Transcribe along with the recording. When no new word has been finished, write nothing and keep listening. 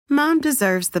Mom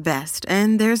deserves the best,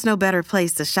 and there's no better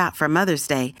place to shop for Mother's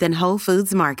Day than Whole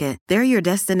Foods Market. They're your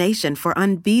destination for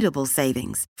unbeatable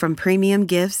savings, from premium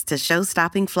gifts to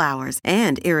show-stopping flowers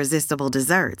and irresistible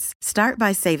desserts. Start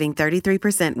by saving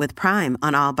 33% with Prime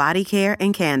on all body care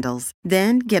and candles.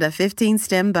 Then get a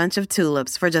 15-stem bunch of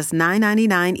tulips for just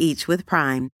 $9.99 each with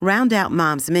Prime. Round out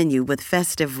Mom's menu with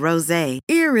festive rosé,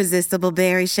 irresistible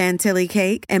berry chantilly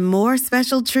cake, and more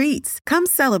special treats. Come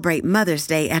celebrate Mother's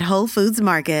Day at Whole Foods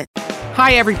Market.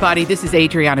 Hi, everybody. This is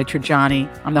Adriana Trajani.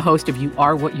 I'm the host of You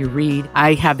Are What You Read.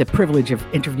 I have the privilege of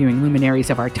interviewing luminaries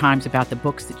of our times about the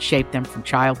books that shaped them from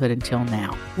childhood until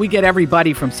now. We get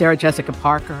everybody from Sarah Jessica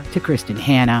Parker to Kristen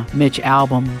Hanna, Mitch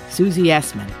Albom, Susie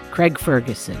Essman, Craig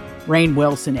Ferguson, Rainn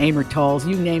Wilson, Amor Tolls,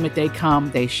 you name it, they come,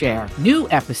 they share. New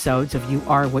episodes of You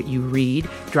Are What You Read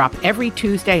drop every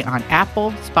Tuesday on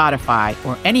Apple, Spotify,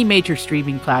 or any major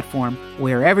streaming platform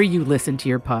wherever you listen to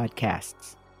your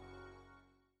podcasts.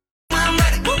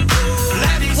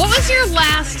 What was your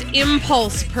last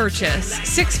impulse purchase?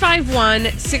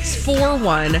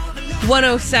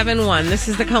 651-641-1071. This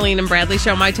is the Colleen and Bradley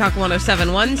Show, My Talk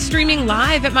 1071, streaming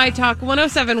live at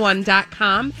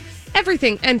MyTalk1071.com.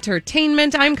 Everything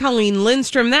Entertainment. I'm Colleen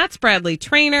Lindstrom. That's Bradley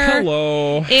Trainer.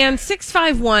 Hello. And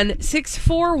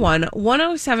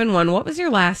 651-641-1071. What was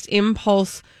your last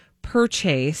impulse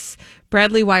purchase?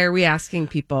 Bradley, why are we asking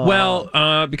people?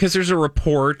 Well, because there's a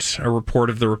report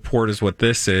of the report is what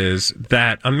this is,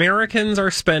 that Americans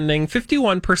are spending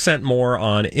 51% more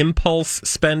on impulse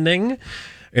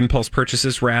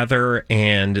purchases rather,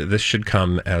 and this should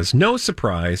come as no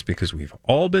surprise because we've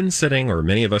all been sitting, or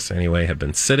many of us anyway, have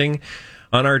been sitting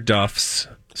on our duffs,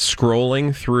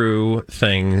 scrolling through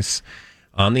things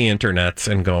on the internets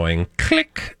and going,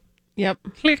 click. Yep.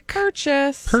 Click.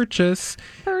 Purchase.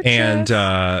 And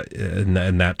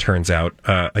that turns out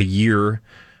a year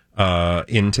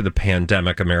into the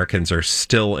pandemic, Americans are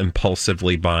still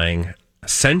impulsively buying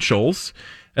essentials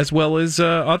as well as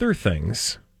other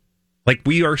things. Like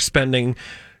we are spending,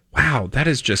 wow, that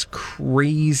is just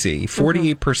crazy.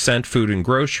 48% food and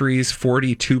groceries,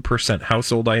 42%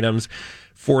 household items,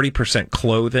 40%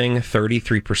 clothing,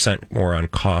 33% more on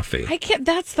coffee.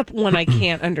 That's the one I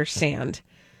can't understand.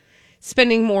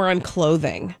 Spending more on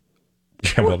clothing.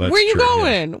 Yeah, well, that's Where are you true,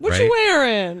 going? yeah. What Right? you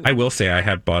wearing? I will say I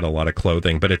have bought a lot of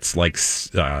clothing, but it's like,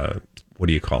 what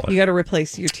do you call it? You got to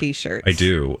replace your T-shirts. I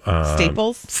do.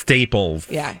 Staples? Staples.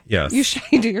 Yeah. Yes.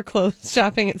 You do your clothes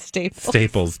shopping at Staples.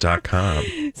 Staples.com.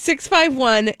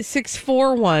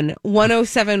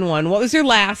 651-641-1071. What was your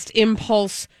last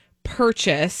impulse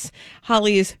purchase?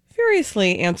 Holly is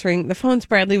furiously answering the phones.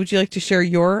 Bradley, would you like to share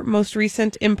your most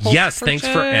recent impulse Yes, purchase? thanks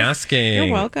for asking.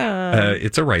 You're welcome.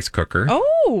 It's a rice cooker.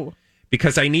 Oh.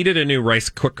 Because I needed a new rice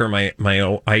cooker.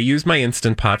 I use my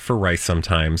Instant Pot for rice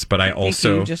sometimes, but I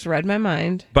also... You just read my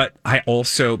mind. But I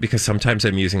also, because sometimes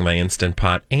I'm using my Instant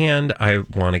Pot and I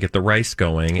want to get the rice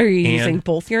going. Are you using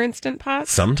both your Instant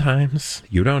Pots? Sometimes.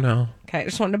 You don't know. Okay, I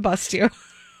just wanted to bust you.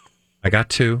 I got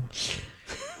two.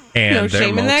 And no they're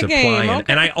shame in that game. multiplying.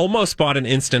 Okay. And I almost bought an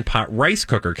Instant Pot rice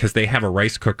cooker because they have a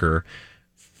rice cooker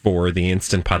for the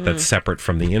Instant Pot that's separate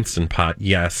from the Instant Pot.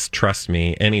 Yes, trust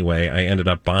me. Anyway, I ended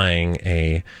up buying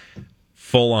a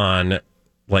full-on,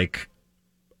 like,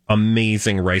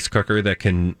 amazing rice cooker that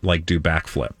can, like, do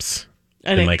backflips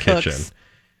in my kitchen.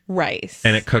 Rice.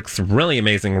 And it cooks really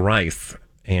amazing rice.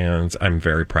 And I'm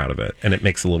very proud of it. And it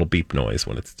makes a little beep noise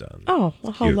when it's done. Oh,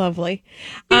 well, how lovely.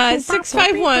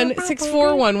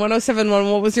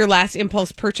 651-641-1071. What was your last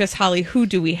impulse purchase? Holly, who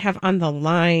do we have on the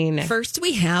line? First,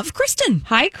 we have Kristen.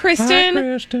 Hi, Kristen. Hi,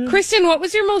 Kristen. Kristen, what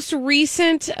was your most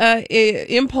recent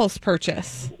impulse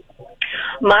purchase?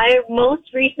 My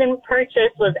most recent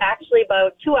purchase was actually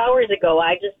about 2 hours ago.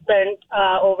 I just spent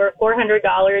over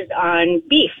 $400 on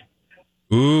beef.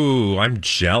 Ooh, I'm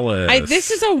jealous.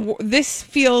 This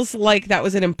feels like that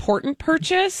was an important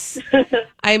purchase.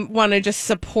 I want to just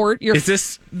support your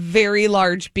very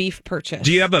large beef purchase.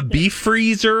 Do you have a beef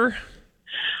freezer?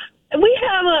 We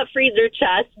have a freezer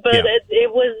chest, but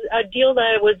it was a deal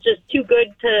that was just too good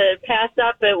to pass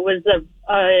up. It was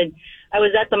I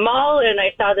was at the mall and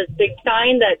I saw this big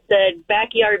sign that said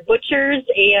Backyard Butchers,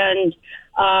 and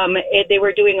they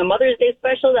were doing a Mother's Day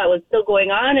special that was still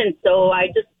going on, and so I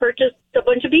just purchased a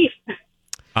bunch of beef.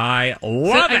 I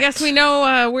love it. I guess we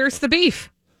know where's the beef.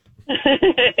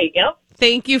 Yep.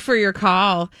 Thank you for your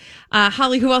call.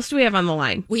 Holly, who else do we have on the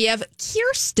line? We have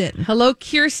Kirsten. Hello,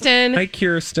 Kirsten. Hi,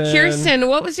 Kirsten. Kirsten,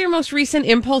 what was your most recent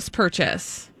impulse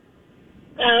purchase?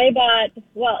 I bought,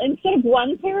 instead of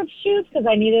one pair of shoes, because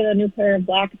I needed a new pair of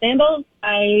black sandals,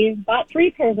 I bought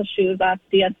 3 pairs of shoes off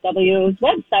DSW's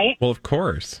website. Well, of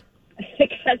course.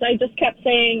 Because I just kept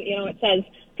saying, it says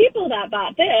people that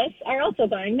bought this are also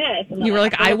buying this. And then You were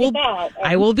like, I will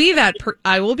be that.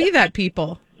 I will be that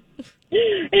people.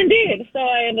 Indeed. So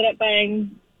I ended up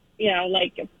buying,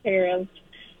 like a pair of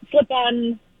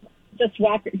slip-on, just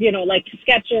like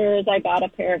Skechers. I bought a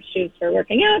pair of shoes for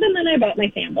working out, and then I bought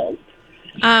my sandals.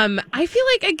 I feel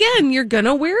like, again, you're going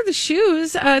to wear the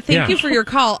shoes. Thank you for your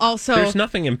call. Also, there's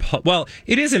nothing well,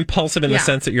 it is impulsive in the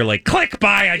sense that you're like, click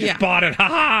buy, I just bought it,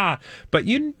 ha. But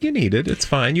you need it. It's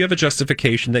fine. You have a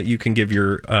justification that you can give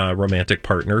your romantic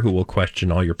partner who will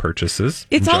question all your purchases.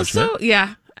 It's also,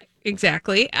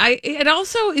 exactly. It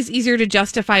also is easier to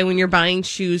justify when you're buying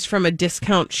shoes from a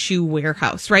discount shoe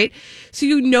warehouse, right? So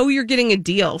you're getting a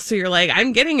deal. So you're like,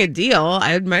 I'm getting a deal.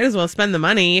 I might as well spend the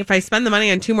money. If I spend the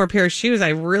money on 2 more pairs of shoes, I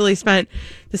really spent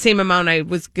the same amount I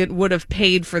would have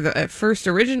paid for the first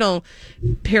original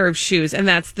pair of shoes. And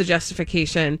that's the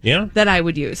justification that I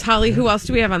would use. Holly, who else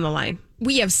do we have on the line?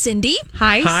 We have Cindy.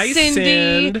 Hi,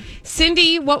 Cindy. Sind.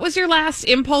 Cindy, what was your last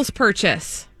impulse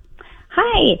purchase?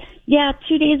 Hi. Yeah,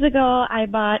 2 days ago, I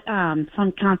bought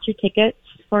some concert tickets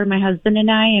for my husband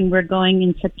and I, and we're going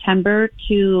in September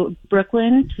to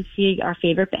Brooklyn to see our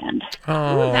favorite band.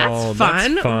 Oh, that's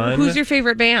fun. Who's your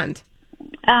favorite band?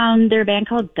 They're a band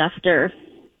called Guster.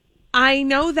 I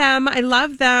know them. I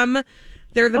love them.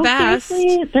 They're the best.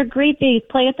 Seriously? They're great. They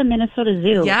play at the Minnesota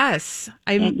Zoo. Yes.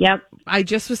 Yep. I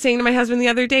just was saying to my husband the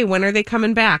other day, when are they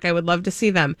coming back? I would love to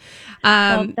see them.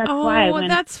 That's why.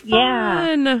 That's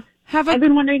fun. Yeah. I've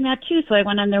been wondering that too, so I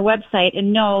went on their website,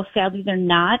 and no, sadly they're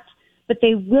not, but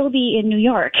they will be in New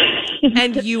York.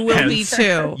 And you will be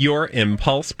too. Your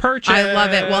impulse purchase. I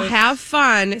love it. Well, have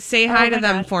fun. Say hi to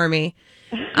them for me.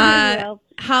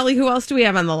 Holly, who else do we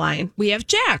have on the line? We have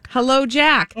Jack. Hello,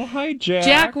 Jack. Oh, hi, Jack.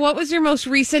 Jack, what was your most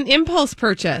recent impulse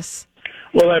purchase?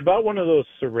 Well, I bought one of those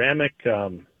ceramic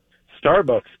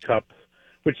Starbucks cups,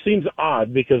 which seems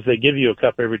odd because they give you a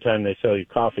cup every time they sell you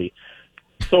coffee.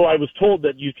 So I was told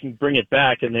that you can bring it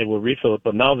back and they will refill it,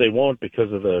 but now they won't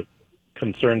because of the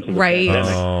concerns of the pandemic.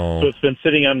 So it's been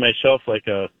sitting on my shelf like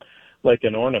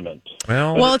an ornament.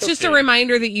 Well, it's just a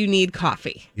reminder that you need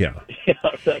coffee. Yeah,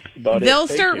 that's about it. They'll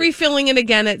start refilling it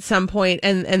again at some point,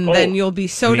 and then you'll be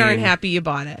so darn happy you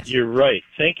bought it. You're right.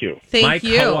 Thank you. Thank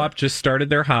you. My co-op just started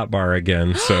their hot bar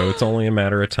again, so it's only a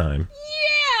matter of time.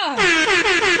 Yeah!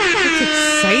 That's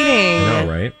exciting. I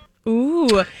know, right?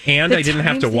 Ooh. And I didn't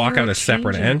have to walk on a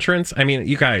separate entrance. I mean,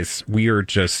 you guys, we're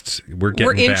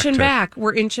inching back.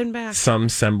 We're inching back. Some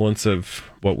semblance of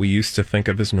what we used to think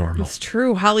of as normal. It's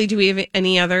true. Holly, do we have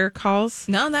any other calls?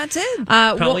 No, that's it.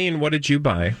 Colleen, what did you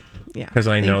buy? Yeah. Because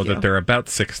I know that there are about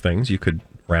 6 things you could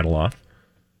rattle off.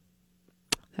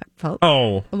 That felt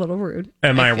a little rude.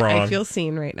 Am I wrong? I feel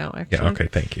seen right now, actually. Yeah, okay,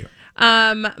 thank you.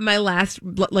 My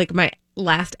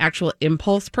last actual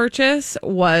impulse purchase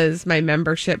was my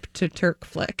membership to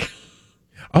TurkFlick.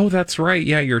 Oh, that's right.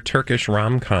 Yeah, your Turkish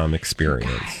rom-com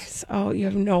experience. Guys, you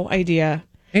have no idea.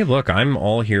 Hey, look, I'm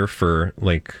all here for,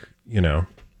 rando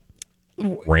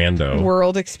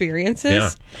world experiences. Yeah.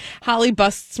 Holly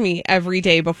busts me every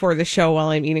day before the show while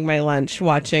I'm eating my lunch,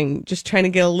 just trying to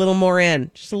get a little more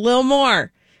in. Just a little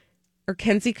more. Or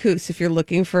Kenzie Koos, if you're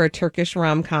looking for a Turkish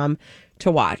rom-com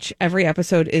to watch. Every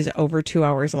episode is over 2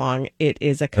 hours long. It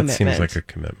is a commitment. That seems like a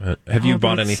commitment. Have you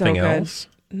bought anything else?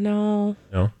 No.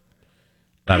 No?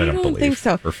 That I don't think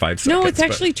so. For 5 seconds. No, it's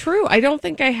actually true. I don't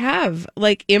think I have.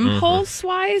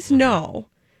 Impulse-wise, no.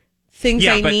 Things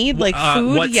I need, like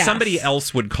food, what yes. somebody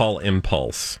else would call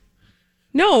impulse.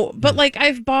 No, but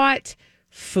I've bought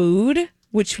food,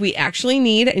 which we actually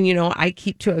need. And, I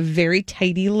keep to a very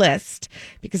tidy list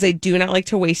because I do not like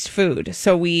to waste food.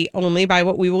 So we only buy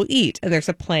what we will eat. And there's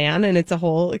a plan and it's a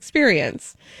whole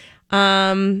experience.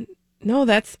 No,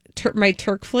 that's my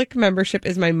TurkFlick membership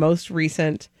is my most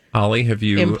recent Holly, have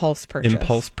you impulse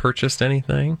purchased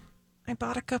anything? I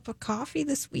bought a cup of coffee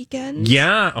this weekend.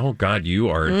 Yeah. Oh, God, you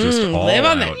are just all live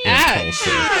on out the edge.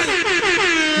 impulsive.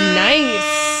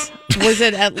 Nice. Was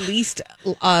it at least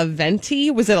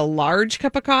venti? Was it a large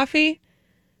cup of coffee?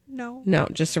 No. No,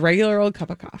 just a regular old cup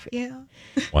of coffee. Yeah.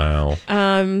 Wow.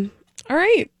 All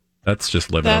right. That's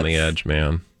just living on the edge,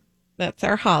 man. That's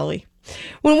our Holly.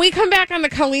 When we come back on the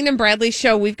Colleen and Bradley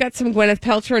show, we've got some Gwyneth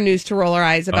Paltrow news to roll our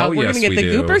eyes about. We're going to get the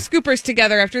Gooper Scoopers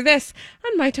together after this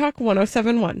on My Talk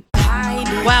 107.1.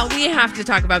 Well, we have to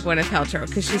talk about Gwyneth Paltrow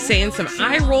because she's saying some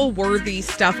eye-roll worthy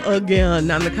stuff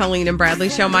again on the Colleen and Bradley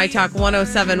show, My Talk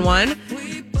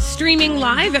 107.1. Streaming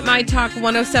live at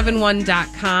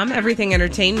MyTalk1071.com. Everything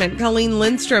Entertainment. Colleen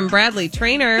Lindstrom, Bradley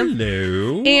Trainer.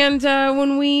 Hello. And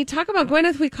when we talk about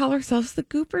Gwyneth, we call ourselves the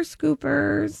Gooper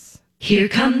Scoopers. Here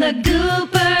come the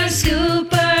Goopers,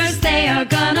 Scoopers, they are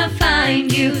gonna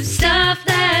find you stuff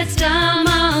that's dumb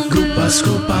on Goop. Goopa,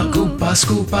 scoopa, goopa,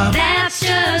 scoopa. That's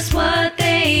just what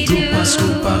they do. Goopa,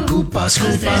 scoopa, goopa,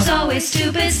 'Cause there's scoopa. always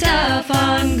stupid stuff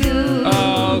on Goop.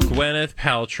 Oh, Gwyneth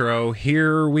Paltrow,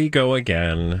 here we go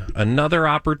again. Another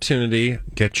opportunity,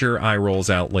 get your eye rolls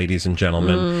out, ladies and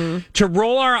gentlemen, to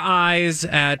roll our eyes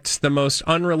at the most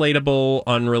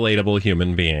unrelatable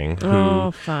human being who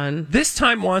Oh, fun. this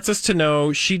time wants us to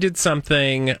know she did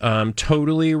something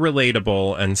totally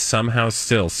relatable and somehow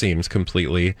still seems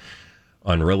completely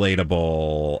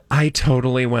unrelatable. I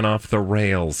totally went off the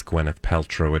rails, Gwyneth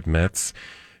Paltrow admits.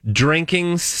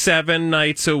 Drinking 7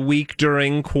 nights a week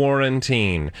during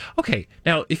quarantine. Okay,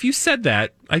 now, if you said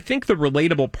that, I think the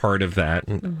relatable part of that,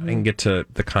 and I can get to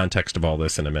the context of all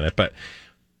this in a minute, but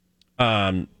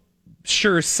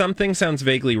sure, something sounds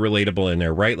vaguely relatable in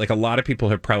there, right? Like a lot of people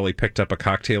have probably picked up a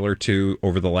cocktail or two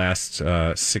over the last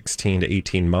 16 to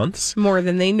 18 months. More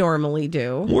than they normally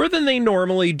do. More than they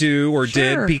normally do or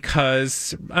Sure. did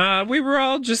because we were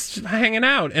all just hanging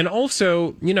out. And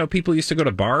also, you know, people used to go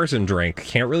to bars and drink.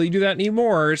 Can't really do that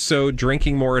anymore. So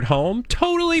drinking more at home,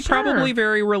 totally, Sure. probably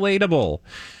very relatable.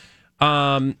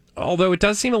 Although it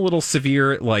does seem a little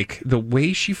severe, like the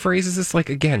way she phrases this, like,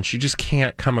 again, she just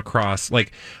can't come across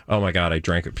like, oh my God, I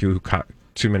drank a few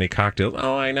too many cocktails.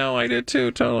 Oh, I know, I did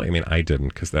too, totally. I mean, I didn't,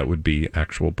 because that would be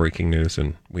actual breaking news,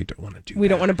 and we don't want to do that. We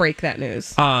don't want to break that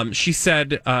news. She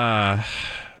said, I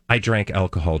drank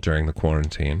alcohol during the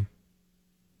quarantine.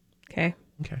 Okay.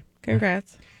 Okay.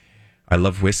 Congrats. I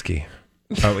love whiskey.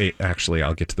 Oh, wait, actually,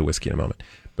 I'll get to the whiskey in a moment.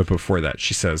 But before that,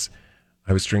 she says,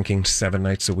 I was drinking 7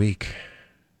 nights a week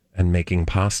and making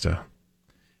pasta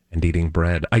and eating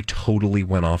bread. I totally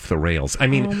went off the rails. I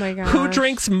mean, Oh my who gosh.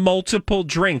 drinks multiple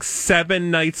drinks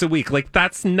 7 nights a week? Like,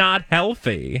 that's not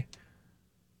healthy.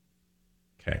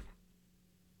 Okay.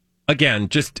 Again,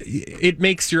 just, it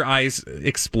makes your eyes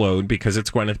explode because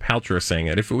it's Gwyneth Paltrow saying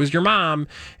it. If it was your mom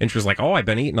and she was like, oh, I've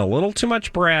been eating a little too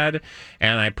much bread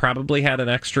and I probably had an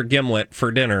extra gimlet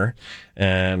for dinner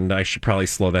and I should probably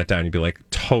slow that down, you'd be like,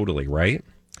 totally, right?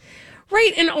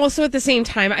 Right. And also at the same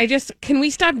time, can we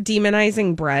stop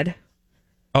demonizing bread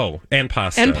Oh, and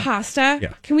pasta. and pasta?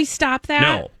 Yeah. Can we stop that?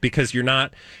 No, because you're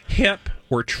not hip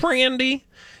or trendy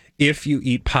if you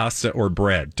eat pasta or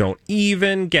bread. Don't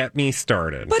even get me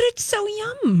started. But it's so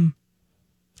yum.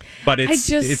 But it's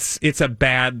I just- it's a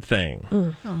bad thing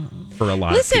for a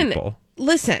lot of people.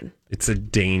 Listen. It's a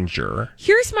danger.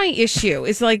 Here's my issue.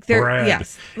 Is like there. Bread.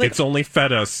 Yes. Like, It's only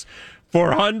fed us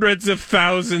for hundreds of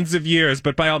thousands of years.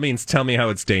 But by all means, tell me how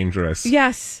it's dangerous.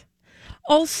 yes.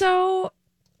 Also,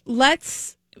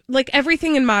 let's like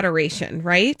everything in moderation,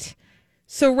 right?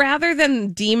 So rather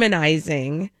than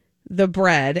demonizing the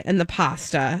bread and the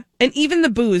pasta and even the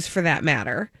booze for that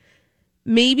matter,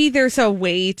 maybe there's a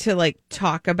way to like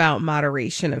talk about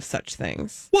moderation of such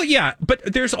things. Well, yeah, but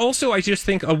there's also, I just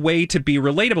think, a way to be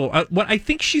relatable. What I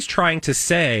think she's trying to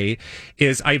say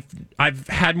is, I've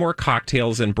had more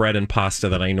cocktails and bread and pasta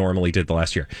than I normally did the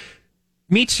last year.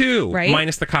 Me too, Right.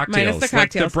 minus the cocktails. Minus the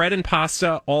Like the cocktails. bread and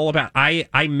pasta, all about. I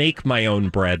make my own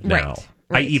bread now. Right,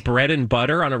 I right. eat bread and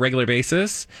butter on a regular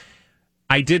basis.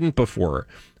 I didn't before.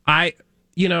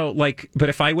 But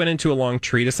if I went into a long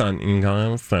treatise on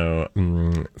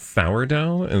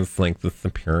sourdough is like the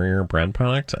superior bread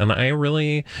product, and I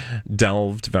really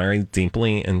delved very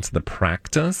deeply into the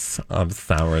practice of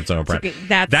sourdough bread. Okay,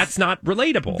 that's not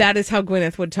relatable. That is how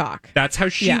Gwyneth would talk. That's how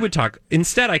she Yeah. would talk.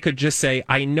 Instead, I could just say,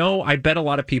 I bet a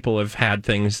lot of people have had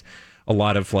things, a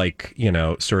lot of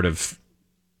sort of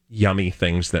yummy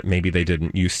things that maybe they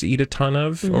didn't used to eat a ton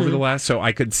of over the last. So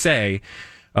I could say,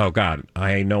 oh God,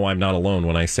 I know I'm not alone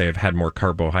when I say I've had more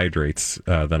carbohydrates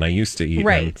than I used to eat.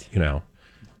 Right.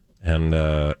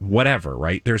 And whatever,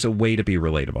 right? There's a way to be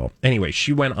relatable. Anyway,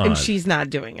 she went on. And she's not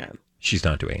doing it. She's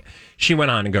not doing it. She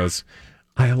went on and goes,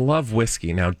 I love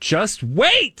whiskey. Now, just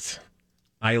wait.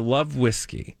 I love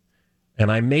whiskey.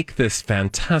 And I make this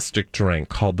fantastic drink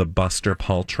called the Buster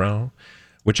Paltrow,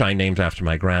 which I named after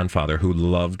my grandfather who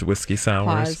loved whiskey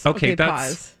sours. Pause. Okay,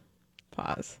 pause.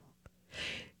 Oh,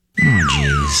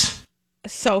 jeez.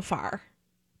 So far,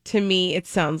 to me, it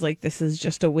sounds like this is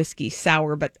just a whiskey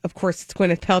sour, but of course it's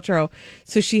Gwyneth Paltrow,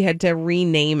 so she had to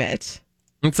rename it.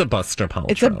 It's a Buster Paltrow.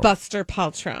 It's a Buster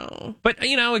Paltrow. But,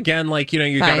 again,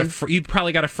 you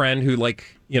probably got a friend who,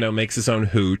 makes his own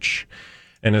hooch.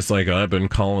 And it's like, I've been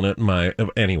calling it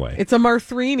anyway. It's a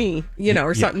Marthrini,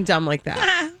 or something dumb like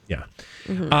that. Yeah.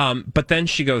 But then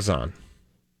she goes on.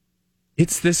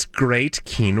 It's this great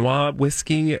quinoa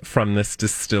whiskey from this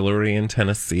distillery in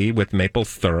Tennessee with maple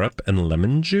syrup and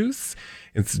lemon juice.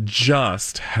 It's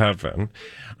just heaven.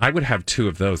 I would have 2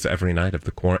 of those every night of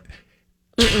the quarantine.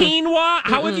 Quinoa?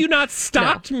 How have you not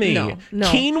stopped me? No.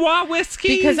 Quinoa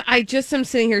whiskey? Because I just am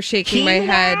sitting here shaking my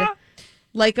head.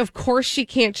 Like, of course she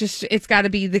can't just, it's got to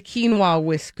be the quinoa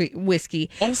whiskey.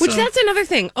 Also, which that's another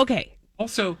thing. Okay.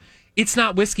 Also, it's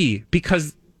not whiskey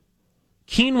because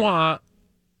quinoa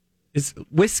is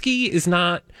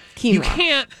not Quinoa. You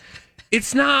can't,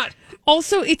 it's not.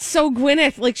 Also, it's so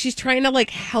Gwyneth, like she's trying to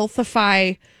like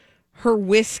healthify her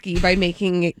whiskey by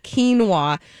making it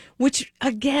quinoa, which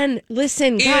again,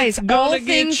 listen, guys, It's gonna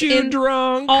get you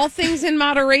drunk. all things in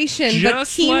moderation.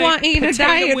 Just but quinoa like ain't a potato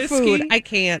diet whiskey. food. I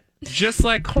can't. Just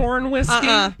like corn whiskey,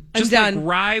 I'm just done. like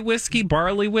rye whiskey,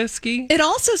 barley whiskey. It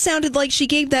also sounded like she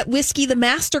gave that whiskey the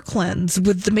master cleanse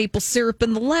with the maple syrup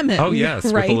and the lemon. Oh yes,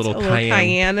 Right, with a little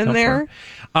cayenne in there.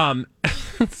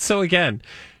 So again,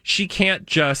 she can't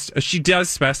just. She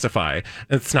does specify.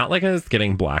 It's not like I was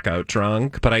getting blackout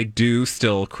drunk, but I do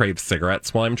still crave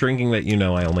cigarettes while I'm drinking. That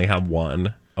I only have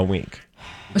one a week.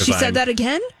 She said that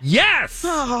again? Yes.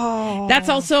 Oh. That's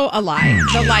also a lie.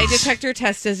 The lie detector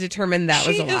test has determined that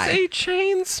was She a lie. is a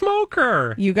chain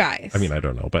smoker. You guys. I mean, I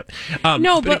don't know, but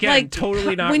No, but again, like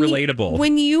totally not when relatable.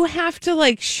 when you have to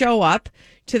like show up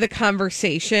to the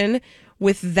conversation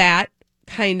with that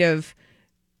kind of,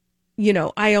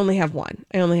 I only have one.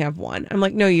 I'm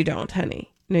like, no, you don't, honey.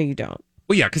 No, you don't.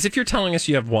 Well, yeah, because if you're telling us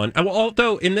you have one,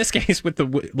 although in this case with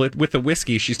the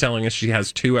whiskey, she's telling us she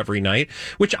has 2 every night,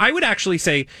 which I would actually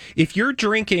say if you're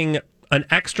drinking an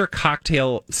extra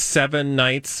cocktail 7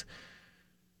 nights,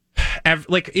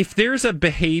 like if there's a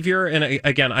behavior, and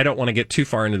again, I don't want to get too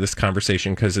far into this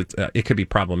conversation because it could be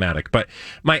problematic, but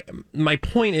my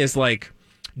point is like,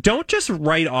 don't just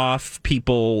write off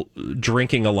people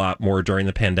drinking a lot more during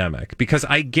the pandemic, because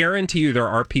I guarantee you there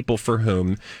are people for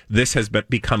whom this has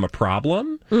become a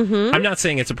problem. Mm-hmm. I'm not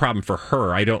saying it's a problem for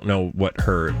her. I don't know what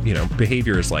her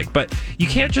behavior is like, but you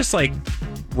can't just like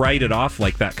write it off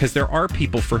like that, because there are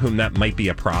people for whom that might be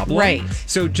a problem. Right.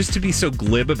 So just to be so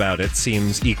glib about it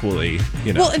seems equally,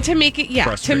 Well, and to make it,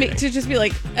 frustrating. to just be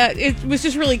like, it was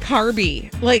just really carby.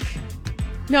 Like,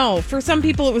 no, for some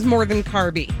people it was more than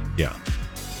carby. Yeah.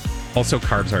 Also,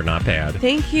 carbs are not bad.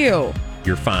 Thank you.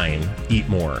 You're fine. Eat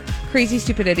more. Crazy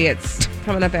Stupid Idiots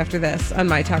coming up after this on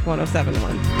My Talk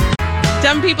 1071.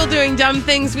 Dumb people doing dumb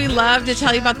things. We love to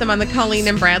tell you about them on the Colleen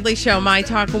and Bradley Show. My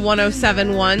Talk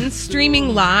 1071,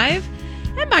 streaming live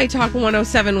at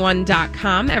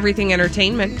MyTalk1071.com. Everything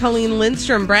Entertainment. Colleen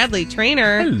Lindstrom, Bradley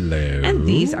Trainer. Hello. And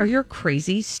these are your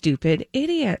Crazy Stupid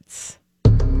Idiots.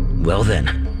 Well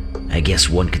then, I guess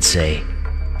one could say,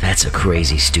 that's a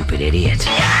crazy stupid idiot.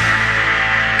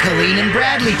 Colleen and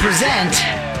Bradley present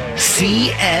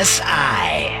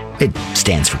CSI. It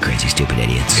stands for Crazy Stupid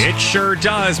Idiots. It sure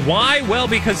does. Why? Well,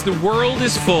 because the world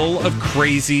is full of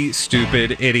crazy,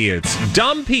 stupid idiots.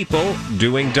 Dumb people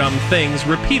doing dumb things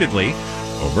repeatedly,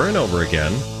 over and over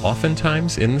again,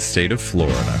 oftentimes in the state of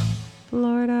Florida.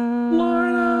 Florida.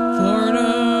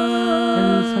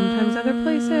 And sometimes other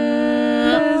places.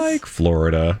 Like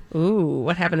Florida. Ooh,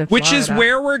 what happened in Florida? Which is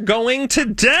where we're going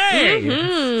today.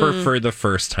 Mm-hmm. For the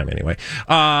first time, anyway.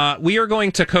 We are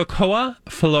going to Cocoa,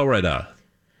 Florida.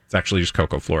 It's actually just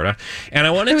Cocoa, Florida. And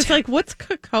I wanted to... like, what's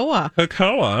cocoa?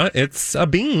 Cocoa, it's a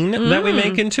bean that we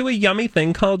make into a yummy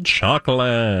thing called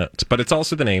chocolate. But it's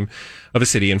also the name of a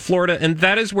city in Florida. And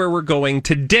that is where we're going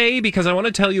today, because I want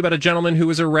to tell you about a gentleman who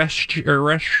was arrested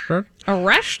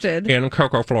in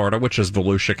Cocoa, Florida, which is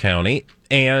Volusia County.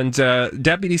 And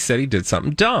deputies said he did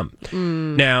something dumb.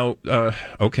 Now,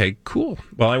 okay, cool.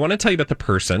 Well, I want to tell you about the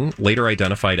person, later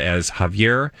identified as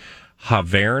Javern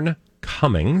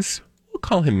Cummings. We'll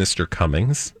call him Mr.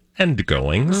 Cummings and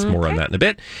Goings. More on that in a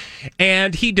bit.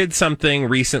 And he did something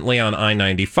recently on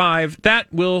I-95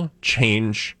 that will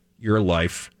change your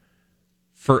life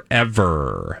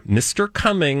forever. Mr.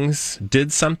 Cummings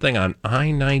did something on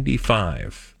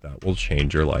I-95 that will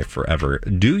change your life forever.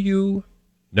 Do you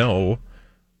know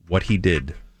what he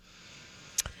did?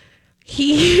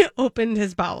 He opened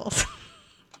his bowels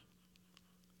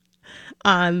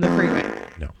on the freeway.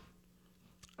 No.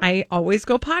 I always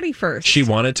go potty first. She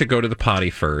wanted to go to the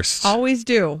potty first. Always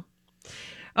do.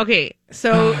 Okay,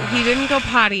 so he didn't go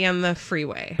potty on the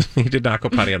freeway. He did not go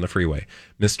potty on the freeway.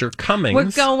 Mr. Cummings.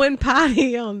 We're going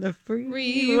potty on the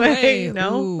freeway.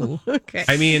 No? Okay.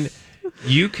 I mean,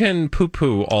 you can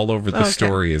poo-poo all over the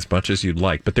story as much as you'd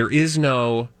like, but there is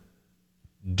no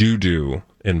doo-doo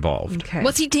involved. Okay.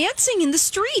 Was he dancing in the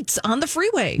streets on the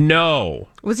freeway? No.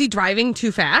 Was he driving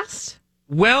too fast?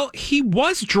 Well, he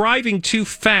was driving too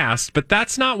fast, but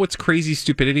that's not what's crazy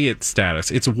stupid idiot status.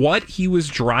 It's what he was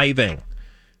driving.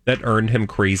 that earned him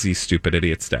crazy, stupid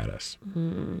idiot status?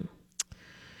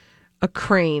 A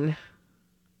crane.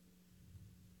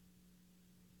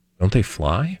 Don't they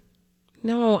fly?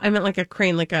 No, I meant like a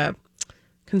crane, like a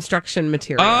construction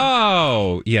material.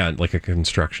 Oh, yeah, like a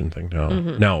construction thing. No,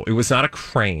 no, it was not a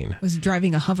crane. Was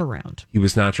driving a hover-round. He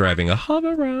was not driving a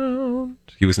hover-round.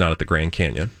 He was not at the Grand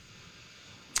Canyon.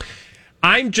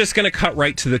 I'm just going to cut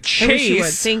right to the chase. I wish you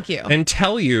would. Thank you. And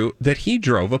tell you that he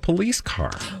drove a police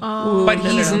car. But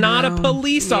he's not a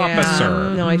police officer.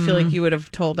 No, I feel like you would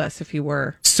have told us if you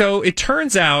were. So it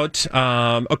turns out,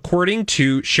 according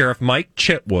to Sheriff Mike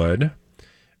Chitwood,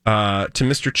 to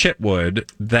Mr. Chitwood,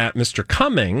 that Mr.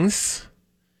 Cummings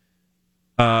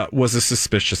was a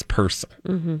suspicious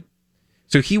person.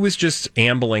 So he was just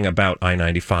ambling about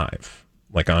I-95,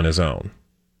 like on his own,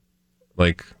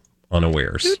 like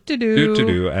unawares.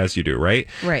 Do-do-do. As you do, right?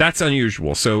 Right. That's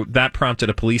unusual. So that prompted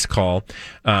a police call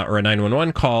or a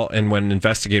 911 call. And when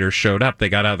investigators showed up, they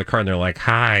got out of the car and they're like,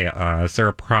 hi, is there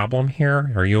a problem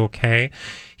here? Are you okay?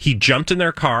 He jumped in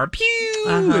their car, pew,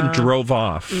 and drove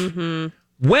off.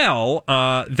 Well,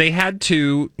 they had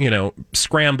to,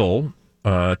 scramble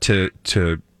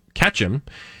to catch him.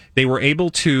 They were able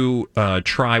to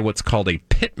try what's called a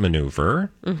pit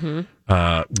maneuver,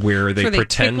 where they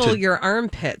pretend tickle to your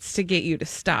armpits to get you to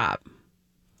stop.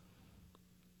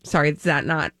 Sorry, is that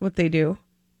not what they do?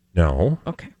 No.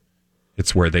 Okay.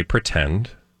 It's where they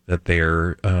pretend that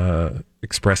they're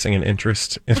expressing an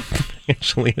interest in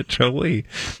Angelina Jolie,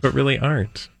 but really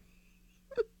aren't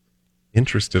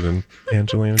interested in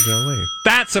Angelina Jolie.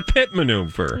 That's a pit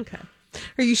maneuver. Okay.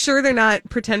 Are you sure they're not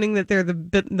pretending that they're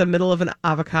the middle of an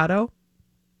avocado?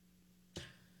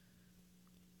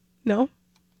 No?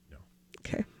 No.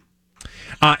 Okay.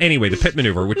 Anyway, the pit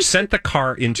maneuver, which sent the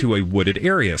car into a wooded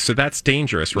area. So that's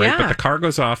dangerous, right? Yeah. But the car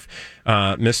goes off.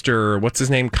 Mr. What's his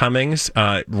name? Cummings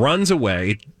runs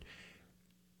away.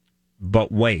 But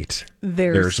wait,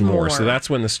 there's more. So that's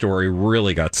when the story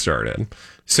really got started.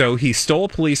 So he stole a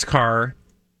police car,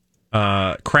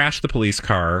 crashed the police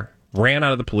car, ran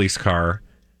out of the police car,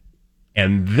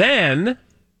 and then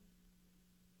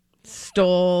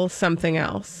stole something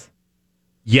else.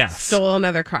 Yes. Stole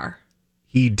another car.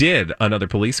 He did another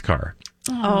police car.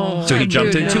 Oh. So he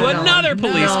jumped into another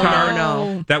police car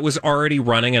No. that was already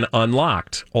running and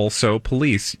unlocked. Also,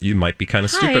 police, you might be kind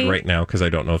of stupid right now because I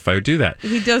don't know if I would do that.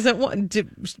 He doesn't want to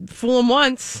fool him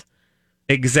once.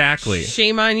 Exactly.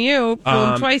 Shame on you.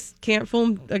 Fool him twice. Can't fool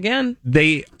him again.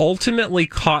 They ultimately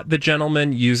caught the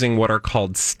gentleman using what are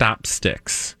called stop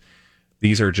sticks.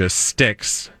 These are just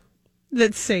sticks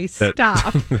That say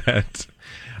stop. that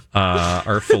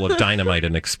are full of dynamite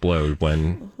and explode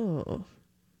when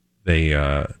they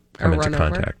come into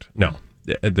contact. No,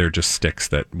 they're just sticks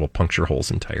that will puncture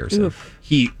holes in tires.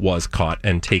 He was caught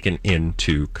and taken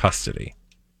into custody.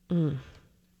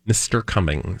 Mr.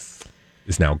 Cummings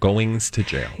is now going to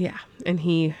jail. Yeah, and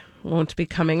he won't be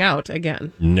coming out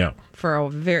again. No. For a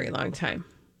very long time.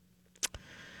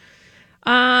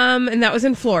 And that was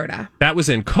in Florida. That was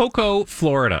in Cocoa,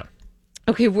 Florida.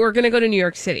 Okay, we're going to go to New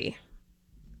York City.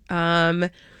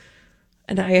 And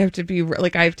I have to be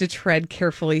I have to tread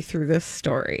carefully through this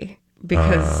story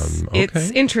because it's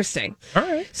interesting. All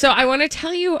right. So I want to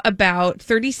tell you about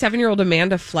 37-year-old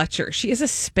Amanda Fletcher. She is a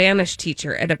Spanish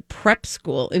teacher at a prep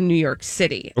school in New York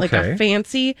City, like a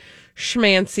fancy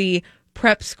schmancy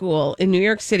prep school in New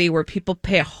York City where people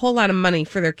pay a whole lot of money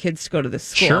for their kids to go to the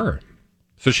school. Sure.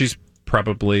 So she's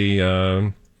probably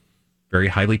very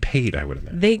highly paid, I would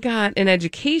imagine. They got an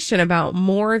education about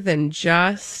more than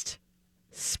just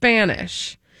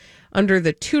Spanish under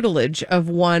the tutelage of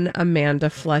one Amanda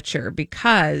Fletcher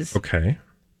because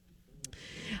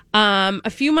a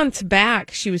few months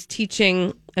back she was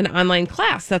teaching an online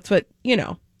class. That's what,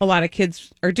 a lot of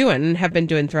kids are doing and have been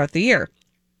doing throughout the year.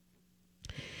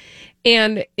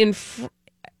 And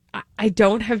I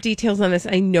don't have details on this.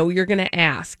 I know you're going to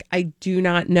ask. I do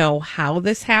not know how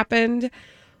this happened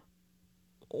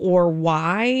or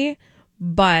why,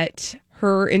 but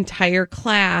her entire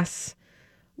class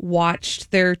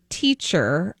watched their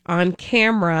teacher on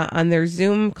camera on their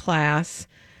Zoom class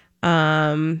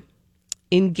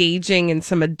engaging in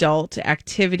some adult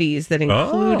activities that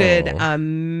included a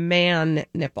man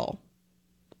nipple.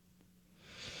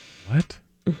 What?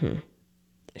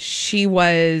 She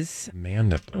was... Man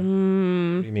nipple?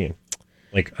 What do you mean?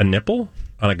 Like a nipple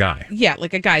on a guy? Yeah,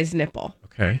 like a guy's nipple.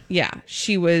 Okay. Yeah,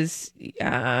 she was...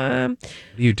 what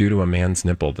do you do to a man's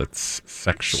nipple that's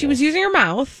sexual? She was using her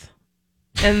mouth,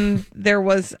 and there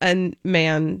was a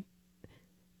man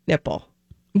nipple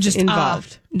just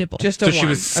involved. Nipple. Just a so one, she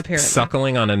was apparently.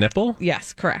 suckling on a nipple?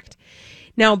 Yes, correct.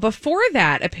 Now, before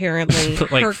that, apparently,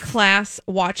 Like- her class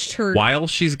watched her. While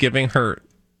she's giving her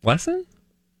lesson?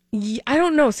 I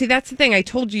don't know. See, that's the thing. I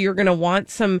told you you're going to want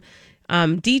some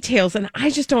details, and I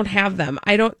just don't have them.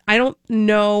 I don't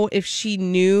know if she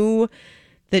knew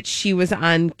that she was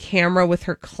on camera with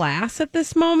her class at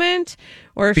this moment,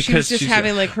 or if she was just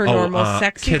having like her normal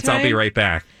sexy kids, time. I'll be right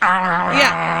back.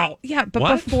 Yeah. But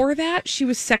What? before that, she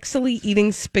was sexily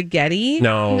eating spaghetti.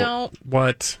 No.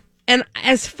 What? And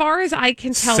as far as I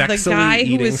can tell, the Sexily guy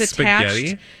who eating was attached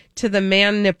spaghetti? to the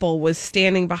man nipple was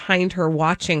standing behind her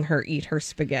watching her eat her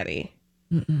spaghetti.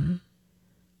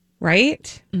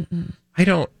 Right? I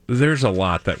don't. There's a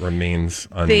lot that remains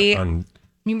on. They- I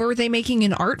mean, were they making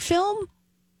an art film?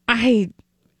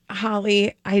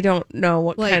 Holly, I don't know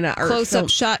what Like kind of art close film. up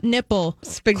shot nipple,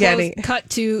 Spaghetti. cut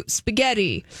to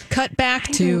spaghetti, cut back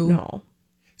I to. don't know.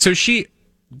 So she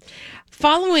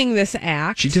Following this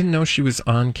act, didn't know she was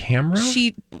on camera.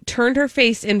 she turned her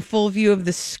face in full view of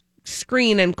the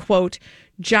screen and, quote,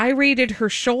 gyrated her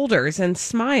shoulders and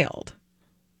smiled.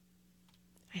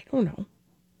 I don't know.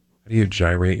 How do you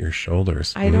gyrate your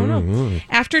shoulders? I don't know. Mm.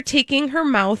 After taking her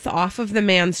mouth off of the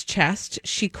man's chest,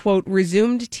 she, quote,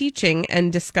 resumed teaching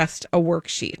and discussed a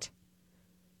worksheet,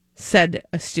 said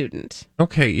a student.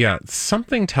 Okay, yeah.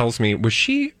 Something tells me, was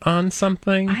she on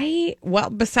something?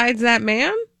 Besides that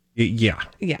man? Yeah.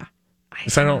 Yeah.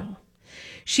 So I don't.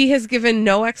 She has given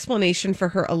no explanation for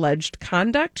her alleged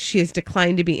conduct. She has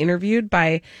declined to be interviewed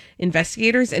by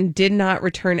investigators and did not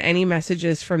return any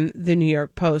messages from the New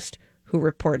York Post, who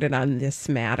reported on this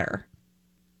matter.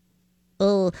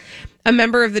 A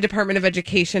member of the Department of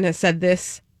Education has said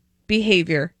this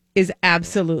behavior is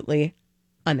absolutely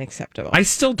unacceptable. I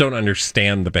still don't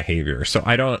understand the behavior. So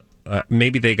I don't.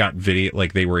 Maybe they got video,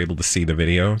 like they were able to see the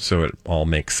video, so it all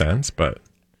makes sense. But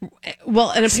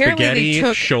Well, and apparently spaghetti, they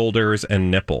took shoulders,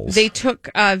 and nipples. They took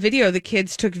video. The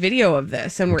kids took video of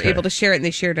this and were Okay. able to share it. And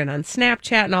they shared it on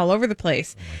Snapchat and all over the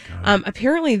place.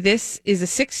 Apparently, this is a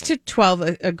 6 to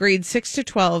 12, a grade 6 to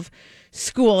 12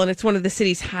 school, and it's one of the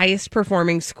city's highest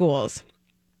performing schools.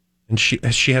 And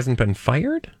she hasn't been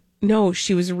fired? No,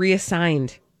 she was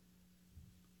reassigned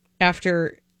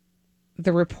after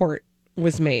the report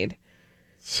was made.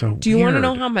 So do you want to weird.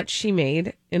 know how much she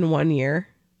made in 1 year?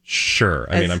 Sure.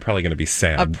 I mean, As I'm probably going to be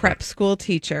sad. A prep school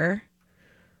teacher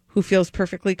who feels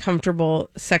perfectly comfortable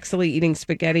sexily eating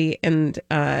spaghetti and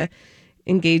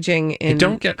engaging in. I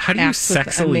don't get. How do you acts with a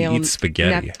sexily male eat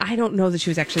spaghetti? I don't know that she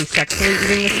was actually sexually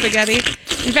eating the spaghetti.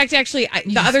 In fact, actually,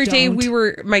 the other day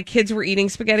my kids were eating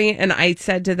spaghetti, and I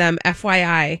said to them,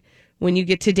 "FYI, when you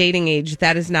get to dating age,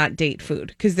 that is not date food,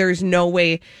 because there's no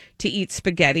way to eat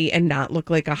spaghetti and not look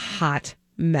like a hot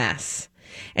mess."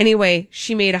 Anyway,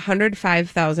 she made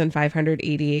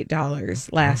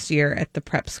 $105,588 last year at the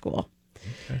prep school.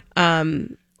 Of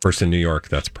course, in New York,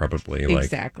 that's probably like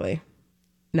Exactly.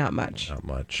 Not much. Not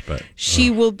much, but She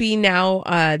will be now,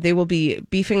 they will be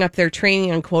beefing up their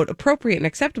training on, quote, appropriate and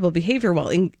acceptable behavior while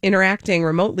interacting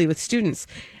remotely with students.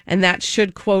 And that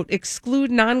should, quote,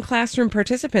 exclude non-classroom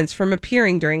participants from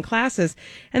appearing during classes.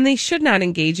 And they should not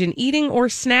engage in eating or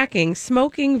snacking,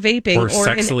 smoking, vaping, Or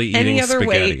sexually in any eating other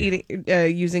way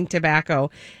spaghetti. using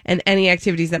tobacco, and any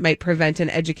activities that might prevent an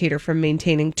educator from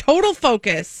maintaining total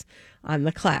focus on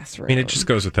the classroom. I mean, it just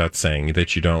goes without saying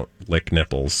that you don't lick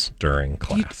nipples during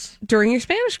class. During your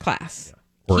Spanish class.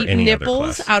 Or Keep any other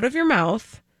nipples class. out of your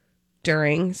mouth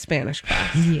during Spanish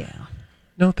class. Yeah.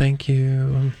 No, thank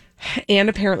you. And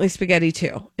apparently spaghetti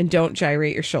too. And don't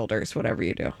gyrate your shoulders, whatever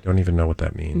you do. Don't even know what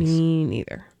that means. Me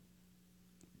neither.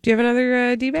 Do you have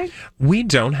another D-bag? We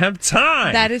don't have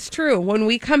time. That is true. When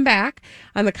we come back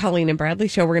on the Colleen and Bradley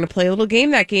Show, we're going to play a little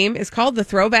game. That game is called The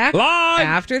Throwback. Live!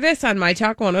 After this on My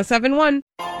Talk 1071.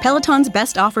 Peloton's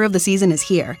best offer of the season is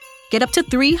here. Get up to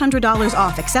 $300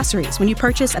 off accessories when you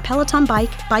purchase a Peloton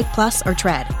bike, Bike Plus, or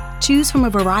Tread. Choose from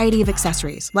a variety of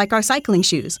accessories like our cycling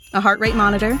shoes, a heart rate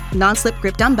monitor, non-slip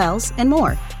grip dumbbells, and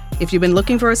more. If you've been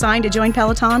looking for a sign to join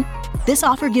Peloton, this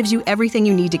offer gives you everything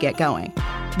you need to get going.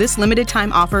 This limited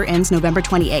time offer ends November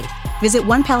 28th. Visit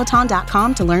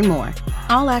onepeloton.com to learn more.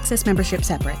 All access membership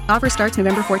separate. Offer starts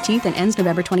November 14th and ends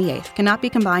November 28th. Cannot be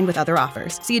combined with other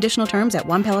offers. See additional terms at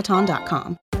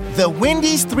onepeloton.com. The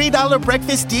Wendy's $3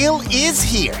 breakfast deal is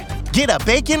here. Get a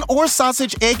bacon or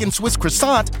sausage, egg, and Swiss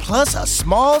croissant, plus a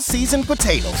small seasoned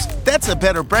potatoes. That's a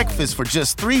better breakfast for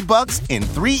just $3 in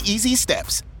 3 easy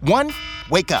steps. 1,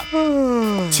 wake up.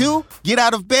 2, get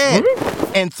out of bed.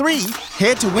 And 3,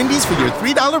 head to Wendy's for your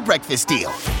 $3 breakfast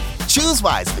deal. Choose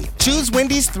wisely. Choose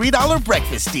Wendy's $3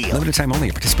 breakfast deal. Limited time only.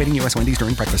 Participating U.S. Wendy's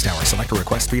during breakfast hours. Select a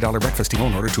request $3 breakfast deal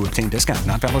in order to obtain discount.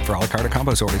 Not valid for a la carte or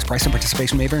combos orders. Price and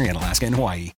participation may vary in Alaska and Hawaii.